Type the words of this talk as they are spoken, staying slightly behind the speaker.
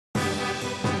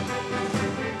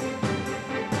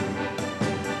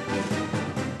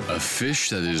fish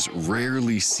that is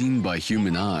rarely seen by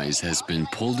human eyes has been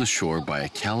pulled ashore by a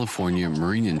California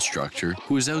marine instructor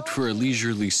who was out for a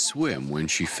leisurely swim when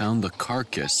she found the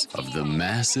carcass of the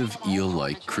massive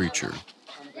eel-like creature.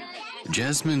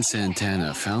 Jasmine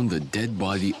Santana found the dead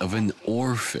body of an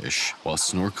oarfish while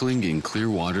snorkeling in clear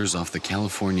waters off the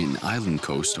Californian island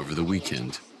coast over the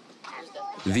weekend.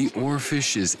 The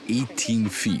oarfish is 18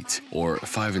 feet, or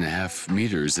 5.5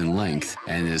 meters in length,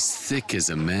 and as thick as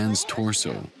a man's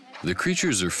torso. The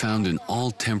creatures are found in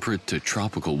all temperate to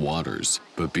tropical waters,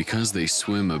 but because they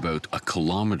swim about a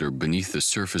kilometer beneath the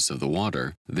surface of the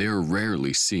water, they are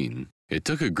rarely seen. It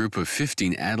took a group of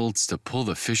 15 adults to pull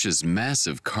the fish's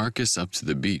massive carcass up to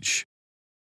the beach.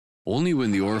 Only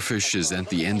when the oarfish is at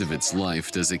the end of its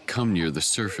life does it come near the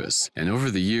surface, and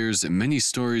over the years, many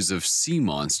stories of sea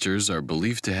monsters are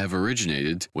believed to have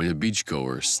originated when a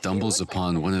beachgoer stumbles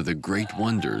upon one of the great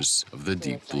wonders of the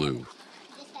deep blue.